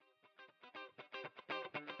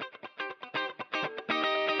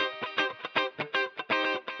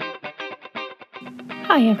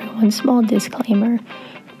Hi everyone, small disclaimer.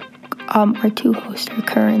 Our two hosts are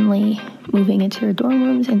currently moving into their dorm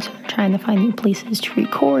rooms and so they're trying to find new places to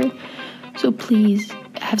record. So please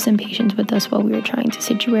have some patience with us while we are trying to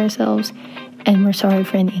situate ourselves. And we're sorry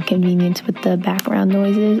for any inconvenience with the background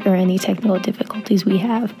noises or any technical difficulties we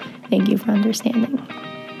have. Thank you for understanding.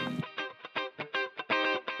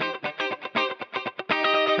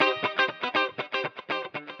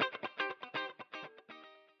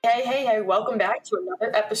 Hey, welcome back to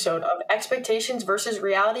another episode of Expectations versus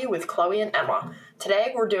Reality with Chloe and Emma.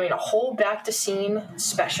 Today we're doing a whole back to scene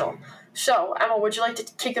special. So, Emma, would you like to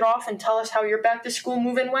kick it off and tell us how your back to school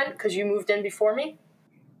move-in went? Because you moved in before me.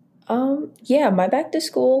 My back to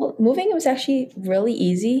school moving was actually really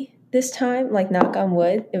easy this time, like knock on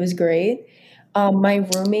wood. It was great. My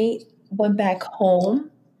roommate went back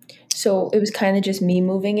home, so it was kind of just me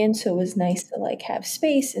moving in, so it was nice to like have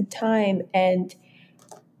space and time. And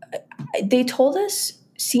they told us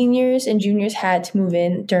seniors and juniors had to move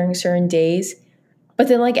in during certain days, but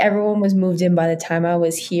then like everyone was moved in by the time I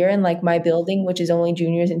was here, and like my building, which is only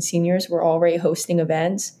juniors and seniors, were already hosting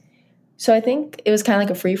events. So I think it was kind of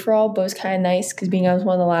like a free for all, but it was kind of nice because being I was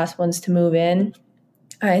one of the last ones to move in,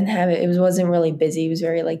 I didn't have it. It wasn't really busy. It was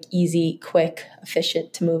very like easy, quick,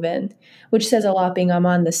 efficient to move in, which says a lot. Being I'm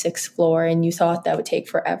on the 6th floor, and you thought that would take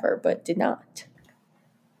forever, but did not.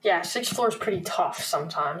 Yeah, 6th floor is pretty tough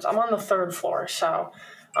sometimes. I'm on the 3rd floor, so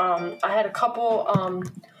I had a couple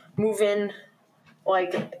move-in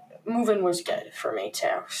was good for me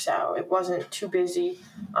too, so it wasn't too busy.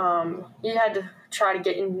 You had to try to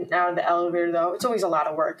get in and out of the elevator, though. It's always a lot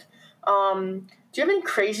of work. Do you have any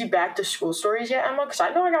crazy back-to-school stories yet, Emma? Because I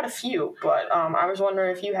know I got a few, but I was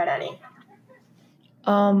wondering if you had any.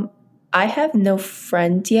 I have no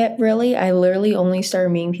friends yet, really. I literally only started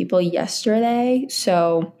meeting people yesterday,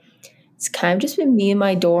 so it's kind of just been me in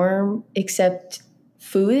my dorm, except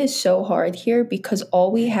food is so hard here because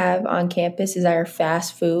all we have on campus is our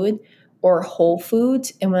fast food or Whole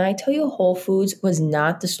Foods. And when I tell you Whole Foods was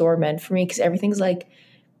not the store meant for me because everything's like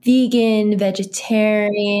vegan,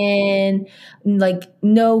 vegetarian, like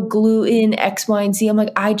no gluten, X, Y, and Z. I'm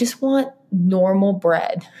like, I just want normal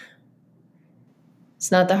bread. It's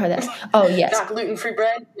not that hard to ask. Oh, yes. Not gluten-free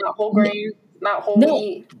bread, not whole grain, not whole No,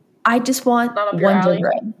 wheat. I just want Not up your Wonder alley.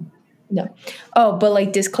 Bread. No. Oh, but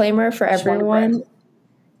like disclaimer for Just Wonder everyone, Bread.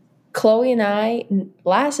 Chloe and I,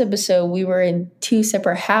 last episode, we were in 2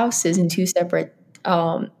 separate houses in 2 separate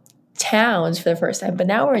towns for the first time, but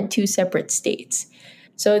now we're in 2 separate states.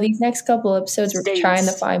 So these next couple episodes, we're trying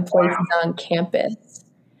to find places on campus.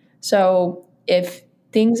 So if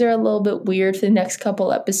things are a little bit weird for the next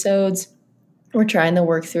couple episodes, we're trying to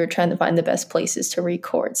work through it, trying to find the best places to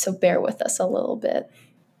record. So bear with us a little bit.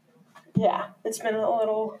 Yeah, it's been a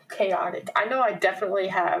little chaotic. I know I definitely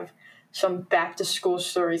have some back-to-school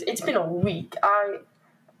stories. It's been a week. I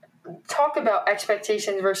talk about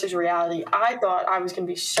expectations versus reality. I thought I was going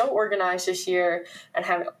to be so organized this year and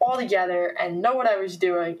have it all together and know what I was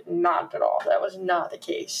doing. Not at all. That was not the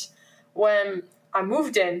case. When I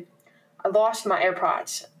moved in, I lost my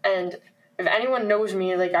AirPods. And if anyone knows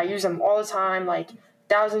me, like, I use them all the time, like,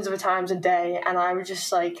 thousands of times a day. And I would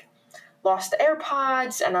just, like, lost the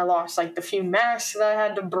AirPods, and I lost, like, the few masks that I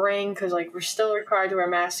had to bring because, like, we're still required to wear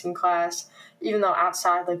masks in class, even though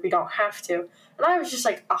outside, like, we don't have to. And I was just,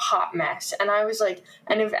 like, a hot mess. And I was, like,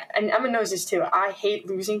 and Emma knows this, too. I hate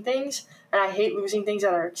losing things, and I hate losing things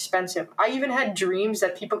that are expensive. I even had dreams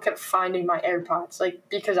that people kept finding my AirPods, like,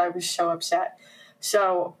 because I was so upset.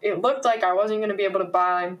 So it looked like I wasn't going to be able to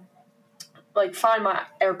find my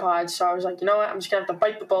AirPods. So I was like, you know what? I'm just going to have to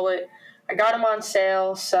bite the bullet. I got them on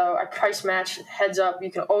sale, so I price matched. Heads up,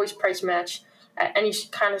 you can always price match at any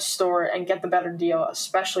kind of store and get the better deal,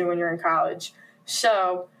 especially when you're in college.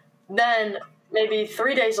 So then maybe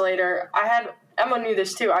 3 days later, Emma knew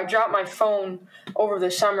this too. I dropped my phone over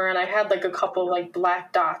the summer, and I had like a couple like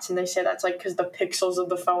black dots, and they say that's like because the pixels of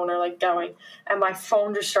the phone are like going, and my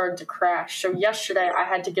phone just started to crash. So yesterday I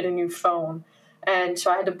had to get a new phone, and so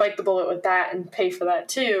I had to bite the bullet with that and pay for that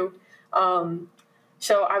too.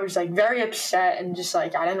 So I was, like, very upset and just,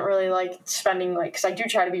 like, I didn't really like spending, like, because I do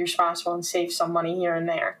try to be responsible and save some money here and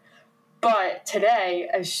there. But today,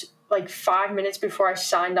 like 5 minutes before I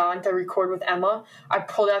signed on to record with Emma, I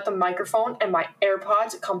pulled out the microphone and my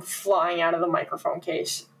AirPods come flying out of the microphone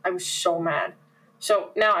case. I was so mad. So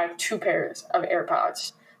now I have 2 pairs of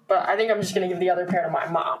AirPods. But I think I'm just going to give the other pair to my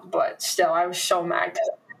mom. But still, I was so mad.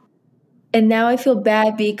 And now I feel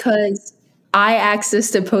bad because I asked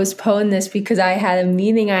us to postpone this because I had a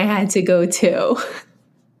meeting I had to go to.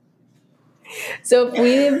 So if we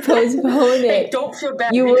didn't postpone it, Hey, don't feel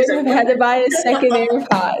bad you would have had to buy a second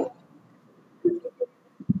AirPod.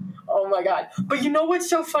 Oh my god! But you know what's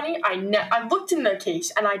so funny? I looked in the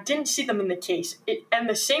case and I didn't see them in the case. And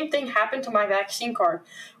the same thing happened to my vaccine card.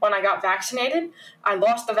 When I got vaccinated, I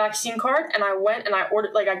lost the vaccine card and I went and I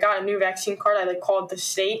ordered, like, I got a new vaccine card. I called the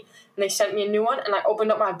state and they sent me a new one, and I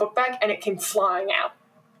opened up my book bag and it came flying out.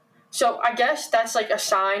 So I guess that's like a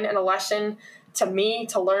sign and a lesson to me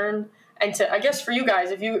to learn, and to, I guess, for you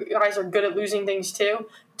guys, if you guys are good at losing things too,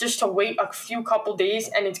 just to wait a few couple days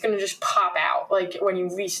and it's going to just pop out like when you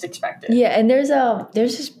least expect it. Yeah, and there's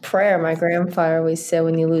this prayer my grandfather always said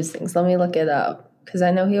when you lose things. Let me look it up because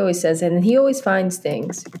I know he always says it, and he always finds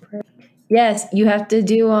things. Yes, you have to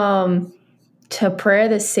do to prayer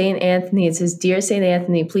to Saint Anthony. It says, "Dear Saint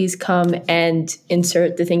Anthony, please come and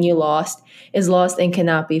insert the thing you lost is lost and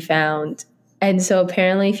cannot be found." And so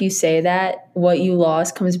apparently if you say that, what you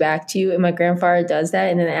lost comes back to you. And my grandfather does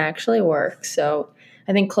that, and it actually works. So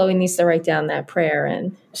I think Chloe needs to write down that prayer.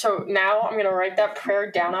 And so now I'm gonna write that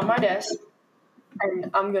prayer down on my desk,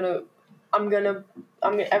 and I'm gonna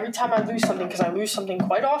every time I lose something, because I lose something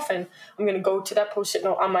quite often, I'm gonna go to that Post-it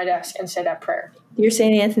note on my desk and say that prayer. Dear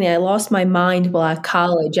Saint Anthony, I lost my mind while at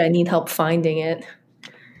college. I need help finding it.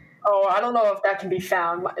 Oh, I don't know if that can be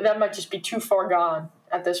found. That might just be too far gone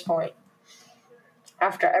at this point.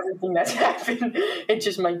 After everything that's happened, it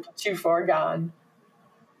just might be too far gone.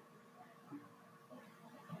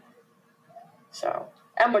 So,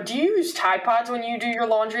 Emma, do you use Tide Pods when you do your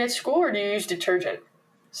laundry at school, or do you use detergent?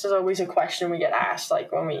 This is always a question we get asked,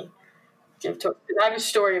 like when we give to. I have a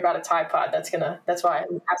story about a Tide Pod. That's why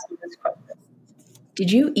I'm asking this question.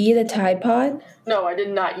 Did you eat a Tide Pod? No, I did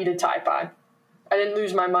not eat a Tide Pod. I didn't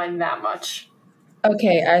lose my mind that much.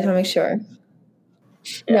 Okay, I just want to make sure.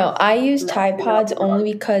 Yeah. No, I use Tide Pods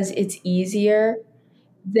only because it's easier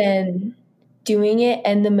than doing it,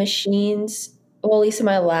 and the machines, well, at least in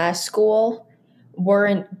my last school,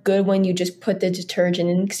 weren't good when you just put the detergent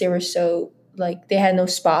in because they were so, like, they had no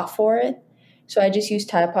spot for it. So I just used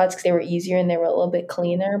Tide Pods because they were easier and they were a little bit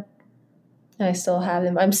cleaner. And I still have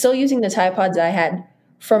them. I'm still using the Tide Pods I had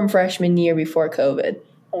from freshman year before COVID.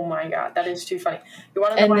 Oh my god, that is too funny. You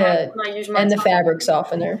want to know when I use my and the fabric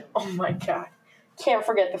softener. Oh my god. Can't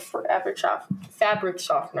forget the fabric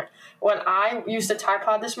softener. When I used the Tide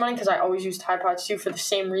Pod this morning, because I always use Tide Pods too for the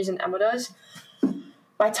same reason Emma does,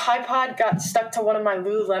 my Tide Pod got stuck to one of my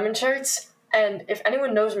Lululemon shirts. And if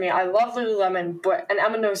anyone knows me, I love Lululemon, and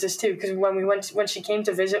Emma knows this too, because when she came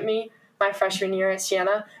to visit me my freshman year at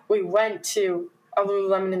Siena, we went to a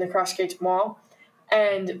Lululemon in the Crossgates Mall.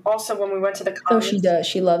 And also when we went to the Commons. Oh, she does.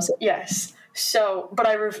 She loves it. Yes. So, but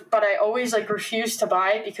I always refuse to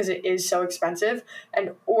buy it because it is so expensive,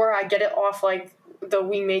 or I get it off the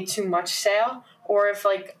We Made Too Much sale, or if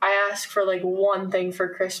I ask for one thing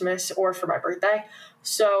for Christmas or for my birthday.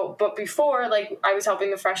 So, but before I was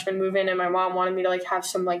helping the freshmen move in, and my mom wanted me to have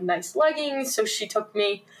some nice leggings, so she took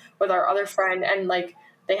me with our other friend, and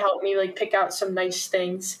they helped me pick out some nice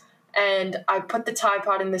things. And I put the Tide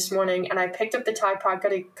Pod in this morning, and I picked up the Tide Pod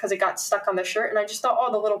because it got stuck on the shirt, and I just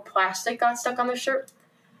thought, the little plastic got stuck on the shirt.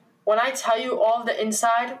 When I tell you all of the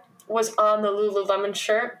inside was on the Lululemon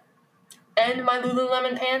shirt and my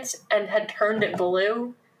Lululemon pants and had turned it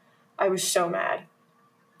blue, I was so mad.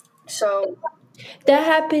 So that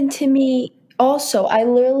happened to me also. I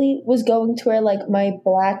literally was going to wear my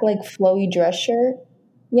black flowy dress shirt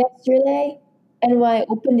yesterday. And when I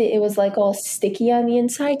opened it, it was all sticky on the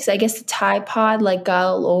inside because I guess the Tide Pod got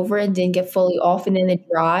all over it and didn't get fully off, and then it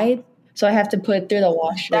dried. So I have to put it through the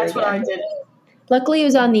washer. That's again. What I did. Luckily, it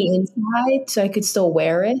was on the inside, so I could still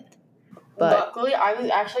wear it. But luckily, I was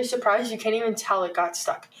actually surprised. You can't even tell it got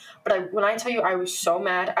stuck. But when I tell you I was so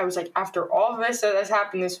mad, I was after all of this that has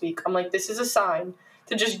happened this week, I'm this is a sign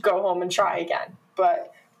to just go home and try again.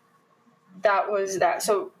 But that was that.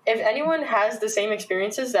 So if anyone has the same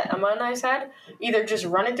experiences that Emma and I's had, either just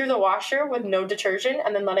run it through the washer with no detergent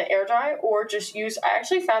and then let it air dry, or just use, I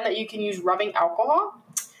actually found that you can use rubbing alcohol.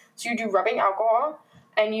 So you do rubbing alcohol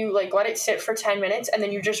and you let it sit for 10 minutes and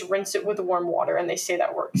then you just rinse it with warm water, and they say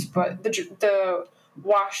that works. But the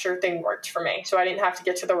washer thing worked for me, so I didn't have to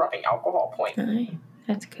get to the rubbing alcohol point. Right.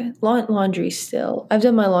 That's good. Laundry still. I've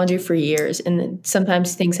done my laundry for years, and then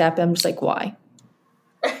sometimes things happen. I'm just why?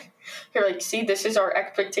 You're see, this is our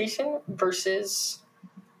expectation versus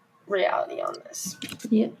reality on this.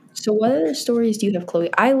 Yeah. So what other stories do you have, Chloe?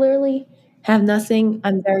 I literally have nothing.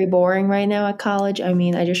 I'm very boring right now at college. I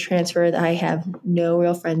mean, I just transferred. I have no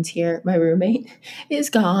real friends here. My roommate is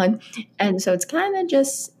gone. And so it's kind of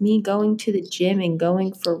just me going to the gym and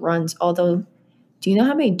going for runs. Although, do you know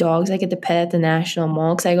how many dogs I get to pet at the National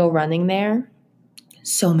Mall? Because I go running there.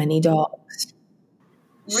 So many dogs.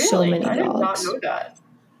 Really? So many I dogs. did not know that.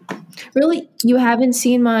 Really, you haven't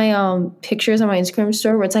seen my pictures on my Instagram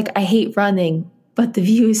story where it's like I hate running, but the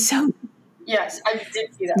view is so. Yes, I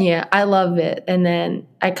did see that. Yeah, I love it. And then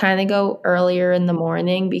I kind of go earlier in the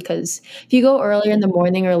morning because if you go earlier in the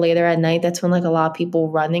morning or later at night, that's when like a lot of people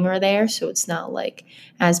running are there, so it's not like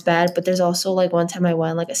as bad. But there's also like one time I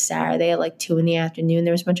went like a Saturday at like 2 in the afternoon.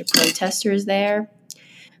 There was a bunch of protesters there.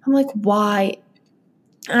 I'm like, why?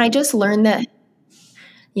 And I just learned that.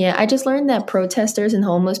 Yeah, I just learned that protesters and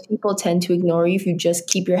homeless people tend to ignore you if you just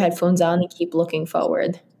keep your headphones on and keep looking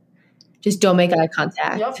forward. Just don't make eye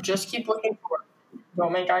contact. Yep, just keep looking forward.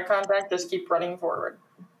 Don't make eye contact, just keep running forward.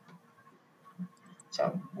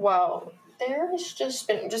 So, well, there's just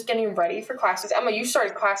been just getting ready for classes. Emma, you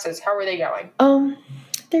started classes. How are they going?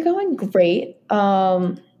 They're going great.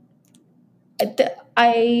 I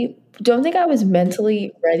don't think I was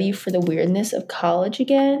mentally ready for the weirdness of college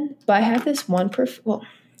again, but I have this one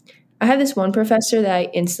I have this one professor that I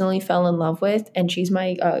instantly fell in love with, and she's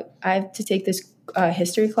my. I have to take this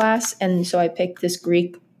history class, and so I picked this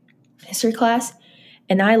Greek history class,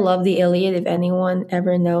 and I love the Iliad. If anyone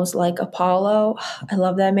ever knows, like Apollo, I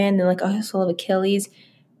love that man, and like I also love Achilles.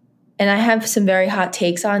 And I have some very hot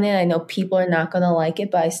takes on it. I know people are not going to like it,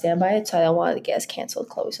 but I stand by it, so I don't want to get us canceled,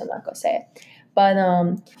 Chloe, so I'm not going to say it. But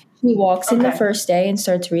he walks in the first day and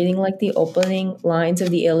starts reading like the opening lines of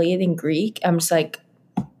the Iliad in Greek. I'm just like,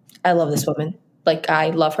 I love this woman. Like, I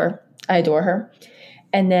love her. I adore her.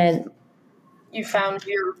 And then you found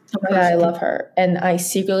your I love her. And I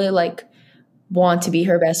secretly like want to be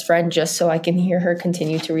her best friend just so I can hear her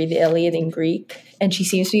continue to read the Iliad in Greek. And she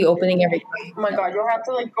seems to be opening every. Oh my god, you'll have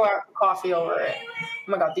to like go out for coffee over it.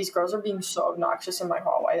 Oh my god, these girls are being so obnoxious in my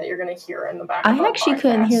hallway that you're gonna hear in the back. I actually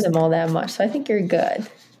couldn't hear them all that much, so I think you're good.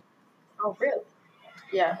 Oh really?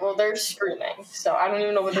 Yeah, well they're screaming, so I don't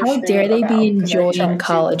even know what they're How screaming dare they about, be enjoying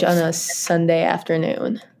college on a Sunday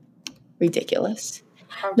afternoon? Ridiculous.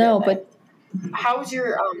 No, but how's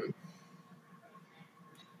your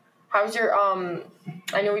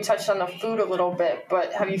I know we touched on the food a little bit,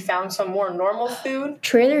 but have you found some more normal food?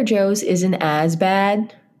 Trader Joe's isn't as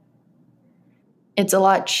bad. It's a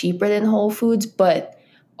lot cheaper than Whole Foods, but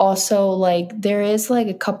also like there is like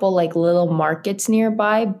a couple like little markets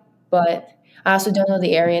nearby, but I also don't know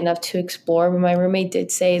the area enough to explore. But my roommate did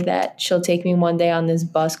say that she'll take me one day on this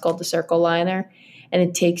bus called the Circle Liner, and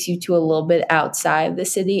it takes you to a little bit outside of the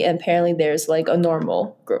city, and apparently there's like a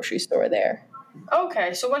normal grocery store there.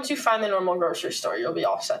 Okay, so once you find the normal grocery store, you'll be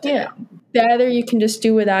all set to go. Either you can just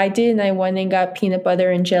do what I did, and I went and got peanut butter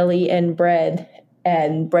and jelly and bread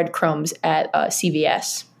and breadcrumbs at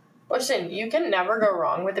CVS. Listen, you can never go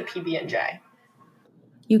wrong with a PB&J.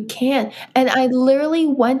 You can't. And I literally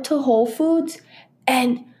went to Whole Foods,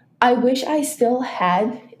 and I wish I still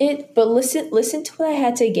had it, but listen to what I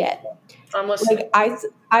had to get. I'm listening. Like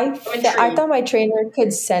I thought my trainer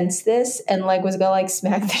could sense this and like was gonna like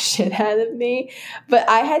smack the shit out of me, but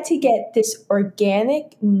I had to get this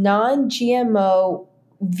organic, non-GMO,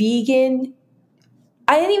 vegan.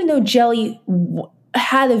 I didn't even know jelly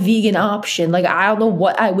had a vegan option. Like I don't know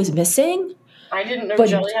what I was missing. I didn't know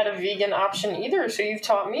jelly had a vegan option either. So you've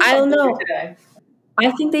taught me something I don't know. today.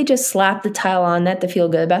 I think they just slapped the tile on that to feel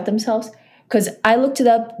good about themselves. Because I looked it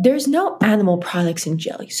up, there's no animal products in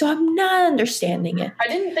jelly, so I'm not understanding it. I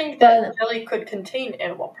didn't think that jelly could contain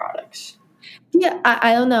animal products. Yeah,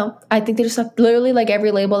 I don't know. I think they just literally like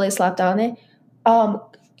every label they slapped on it.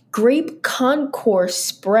 Grape concourse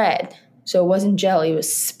spread. So it wasn't jelly, it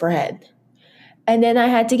was spread. And then I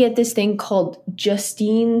had to get this thing called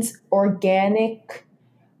Justine's Organic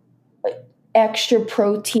Extra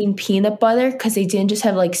Protein Peanut Butter because they didn't just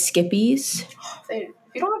have like Skippies.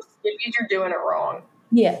 You don't have Skippies, you're doing it wrong.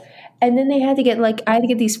 Yeah. And then I had to get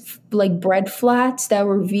these like bread flats that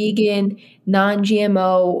were vegan,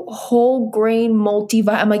 non-GMO, whole grain,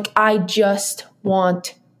 multivitamin. I'm like, I just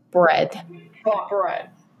want bread. Want bread.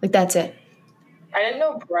 Like that's it. I didn't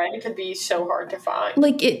know bread could be so hard to find.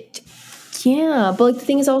 Like it, yeah. But like the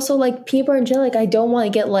thing is also like peanut butter and jelly. Like I don't want to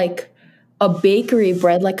get like a bakery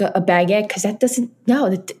bread, like a baguette, because that doesn't, no,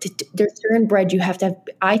 there's certain bread you have to have.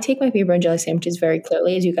 I take my peanut butter and jelly sandwiches very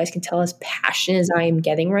clearly, as you guys can tell, as passionate as I am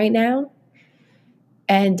getting right now.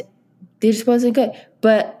 And they just wasn't good.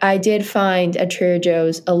 But I did find at Trader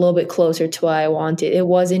Joe's a little bit closer to what I wanted. It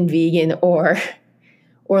wasn't vegan or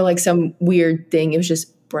like some weird thing. It was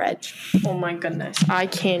just bread. Oh my goodness. I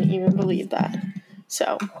can't even believe that.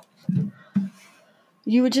 So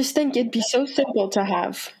you would just think it'd be so simple to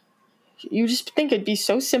have. You just think it'd be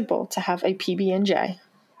so simple to have a PB&J.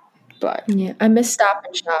 But yeah, I miss Stop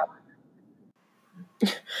and Shop.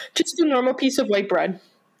 Just a normal piece of white bread.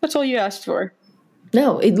 That's all you asked for.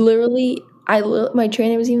 No, it literally, my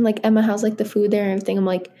trainer was even like, Emma, how's like the food there and everything? I'm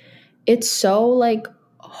like, it's so like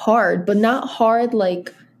hard, but not hard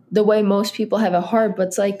like the way most people have it hard, but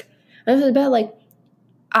it's like, I was about like,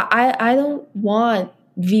 I don't want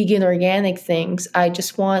vegan organic things. I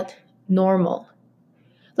just want normal.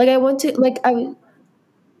 Like I went to like I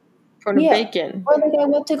For the yeah, bacon. or like I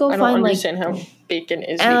went to go I don't find like, understand how bacon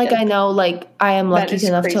is and like vegan. I know like I am That lucky is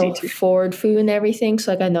enough crazy to too. afford food and everything,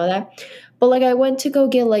 so like I know that. But like I went to go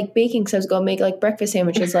get like bacon because I was gonna make like breakfast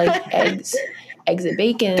sandwiches, like eggs and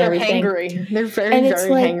bacon and They're everything. hangry. They're very, And it's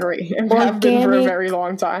very like hangry and have been for a very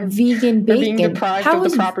long time. vegan They're being bacon. deprived How of the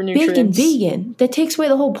is proper bacon nutrients. vegan? That takes away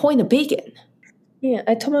the whole point of bacon. Yeah,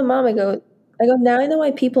 I told my mom, I go, now I know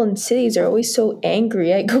why people in cities are always so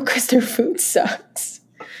angry. I go, because their food sucks.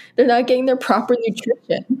 They're not getting their proper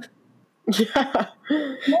nutrition. Yeah.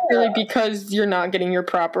 Really, because you're not getting your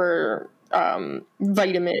proper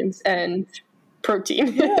vitamins and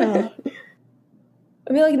protein. Yeah.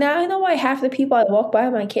 I mean, like, now I know why half the people I walk by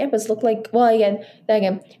on my campus look like, well, again,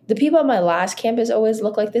 the people on my last campus always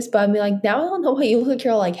look like this, but I mean, like, now I don't know why you look like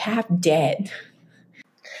you're, like, half dead.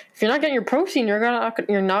 If you're not getting your protein, you're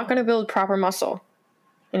not gonna build proper muscle,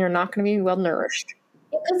 and you're not gonna be well nourished.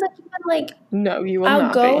 Because, like, even, like, No, you will I'll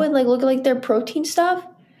not go be. and, like, look at, like, their protein stuff,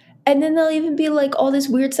 and then they'll even be, like, all this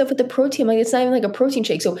weird stuff with the protein. Like, it's not even, like, a protein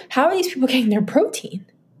shake. So how are these people getting their protein?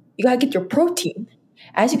 You gotta get your protein.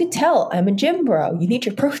 As you can tell, I'm a gym bro. You need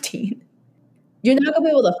your protein. You're not gonna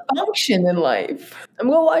be able to function in life. I'm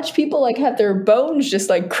gonna watch people like have their bones just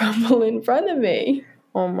like crumble in front of me.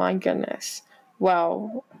 Oh my goodness.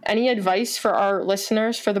 Well, any advice for our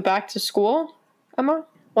listeners for the back to school, Emma?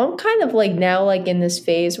 Well, I'm kind of like now like in this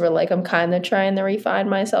phase where like I'm kind of trying to refine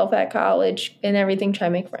myself at college and everything, try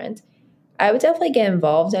to make friends. I would definitely get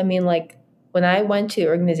involved. I mean, like when I went to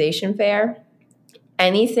organization fair,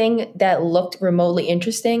 anything that looked remotely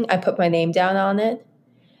interesting, I put my name down on it.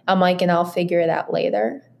 I'm like, and I'll figure it out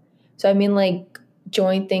later. So I mean, like,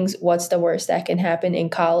 join things. What's the worst that can happen in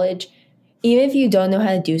college? Even if you don't know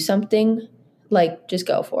how to do something, like, just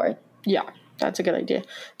go for it. Yeah, that's a good idea.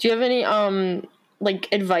 Do you have any like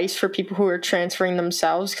advice for people who are transferring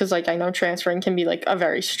themselves? Because like I know transferring can be like a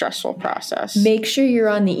very stressful process. Make sure you're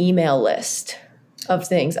on the email list of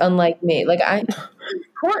things. Unlike me, like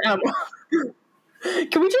Poor Emma.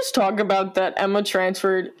 Can we just talk about that Emma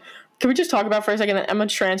transferred? Can we just talk about for a second that Emma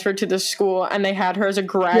transferred to this school and they had her as a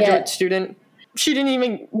graduate student? She didn't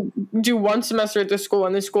even do one semester at this school,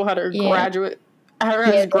 and this school had her graduate. They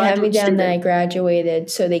had me down that I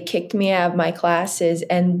graduated, so they kicked me out of my classes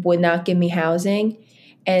and would not give me housing.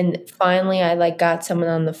 And finally, I like got someone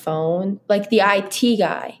on the phone, like the IT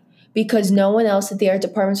guy, because no one else at the art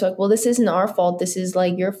department was like, "Well, this isn't our fault. This is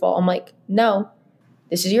like your fault." I'm like, "No,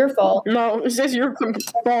 this is your fault." No, this is your fault.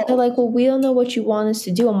 They're like, "Well, we don't know what you want us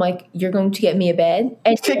to do." I'm like, "You're going to get me a bed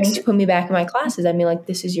and you're going to put me back in my classes." I mean, like,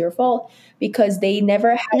 this is your fault. Because they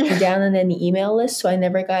never had me down on any email list, so I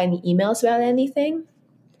never got any emails about anything.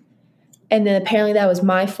 And then apparently that was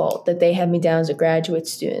my fault that they had me down as a graduate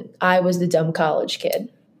student. I was the dumb college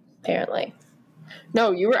kid, apparently. No,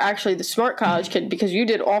 you were actually the smart college kid because you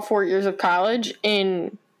did all 4 years of college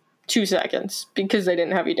in 2 seconds because they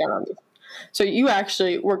didn't have you down on it. So you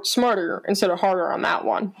actually worked smarter instead of harder on that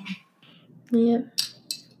one. Yeah.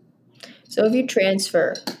 So if you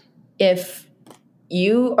transfer, if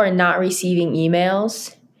you are not receiving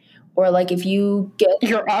emails, or like if you get,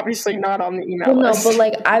 you're obviously not on the email list. No, but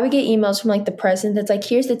like I would get emails from like the president that's like,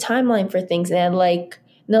 here's the timeline for things, and they're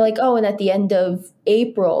like, oh, and at the end of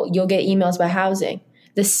April you'll get emails about housing.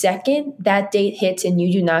 The second that date hits and you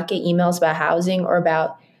do not get emails about housing or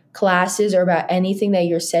about classes or about anything that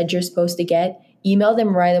you're said you're supposed to get, email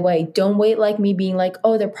them right away. Don't wait like me being like,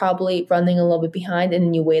 oh, they're probably running a little bit behind, and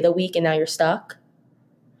then you wait a week and now you're stuck.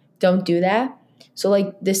 Don't do that. So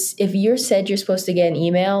like this, if you're said you're supposed to get an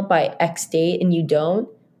email by X date and you don't,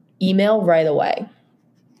 email right away.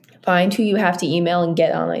 Find who you have to email and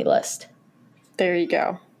get on a list. There you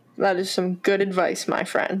go. That is some good advice, my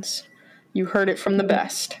friends. You heard it from the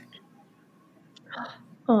best.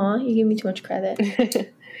 Aw, you give me too much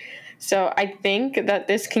credit. So I think that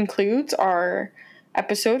this concludes our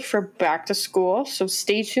episode for back to school. So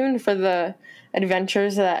stay tuned for the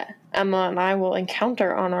adventures that Emma and I will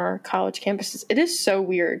encounter on our college campuses. It is so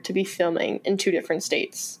weird to be filming in 2 different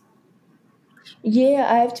states. Yeah,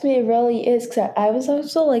 I have to admit it really is, because I was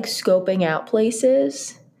also like scoping out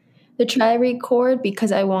places to try to record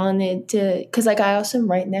because I wanted to, because like I also am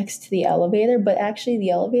right next to the elevator, but actually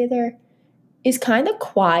the elevator is kind of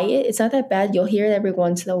quiet. It's not that bad. You'll hear it every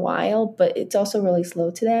once in a while, but it's also really slow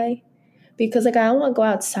today because like I don't want to go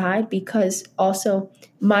outside, because also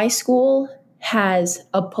my school has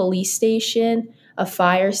a police station, a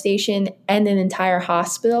fire station, and an entire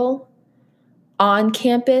hospital on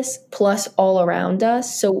campus, plus all around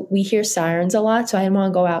us. So we hear sirens a lot, so I didn't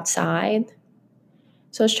want to go outside.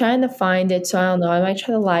 So I was trying to find it. So I don't know. I might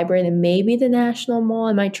try the library and maybe the National Mall.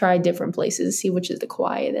 I might try different places to see which is the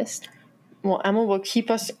quietest. Well, Emma will keep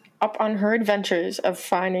us up on her adventures of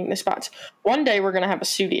finding the spots. One day we're going to have a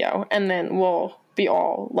studio, and then we'll be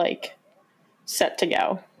all, like, set to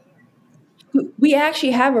go. We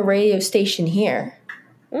actually have a radio station here.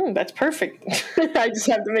 That's perfect. I just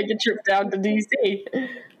have to make a trip down to DC.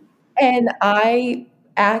 And I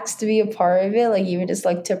asked to be a part of it, like even just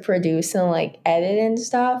like to produce and like edit and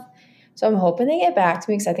stuff. So I'm hoping they get back to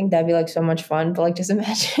me because I think that'd be like so much fun. But like just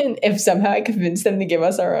imagine if somehow I convinced them to give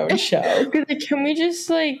us our own show. Can we just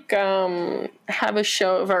like have a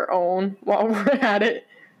show of our own while we're at it?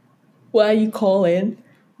 Why you call in?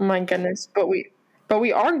 Oh my goodness. But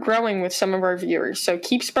we are growing with some of our viewers, so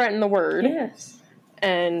keep spreading the word. Yes.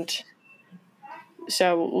 And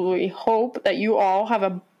so we hope that you all have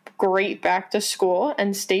a great back to school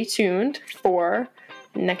and stay tuned for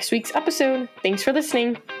next week's episode. Thanks for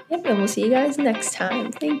listening. Yep, and we'll see you guys next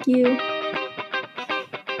time. Thank you.